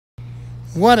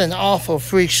What an awful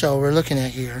freak show we're looking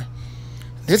at here.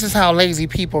 This is how lazy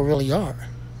people really are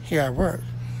here at work.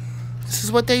 This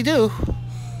is what they do.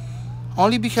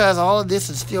 Only because all of this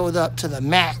is filled up to the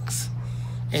max.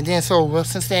 And then so well,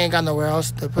 since they ain't got nowhere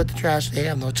else to put the trash, they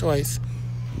have no choice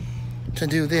to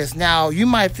do this. Now, you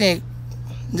might think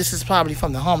this is probably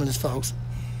from the homeless folks.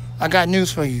 I got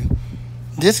news for you.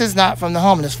 This is not from the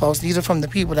homeless folks. These are from the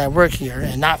people that work here,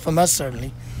 and not from us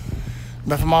certainly,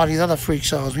 but from all these other freak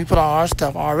shows. We put all our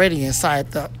stuff already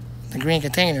inside the green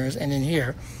containers and in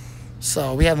here.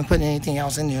 So we haven't put anything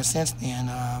else in there since then.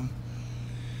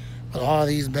 But all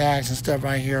these bags and stuff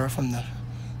right here are from the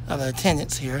other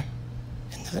attendants here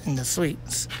in the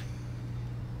suites,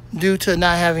 due to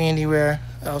not having anywhere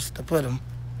else to put them.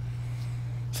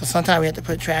 So sometimes we have to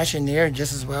put trash in there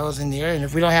just as well as in there. And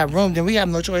if we don't have room, then we have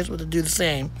no choice but to do the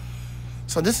same.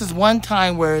 So this is one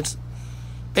time where it's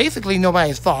basically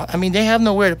nobody's fault. I mean, they have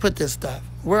nowhere to put this stuff.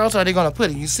 Where else are they going to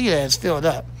put it? You see that it's filled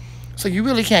up. So you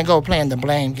really can't go playing the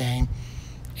blame game.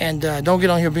 And don't get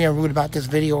on here being rude about this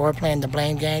video or playing the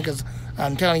blame game, because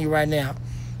I'm telling you right now,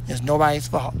 it's nobody's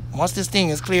fault. Once this thing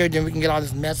is cleared, then we can get all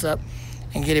this mess up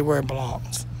and get it where it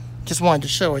belongs. Just wanted to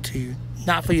show it to you.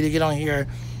 Not for you to get on here,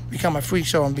 become a freak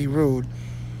show and be rude,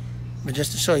 but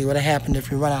just to show you what happened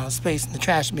if you run out of space in the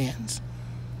trash bins.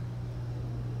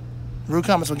 Rude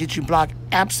comments will get you blocked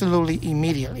absolutely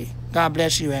immediately. God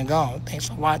bless you and gone. Thanks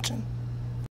for watching.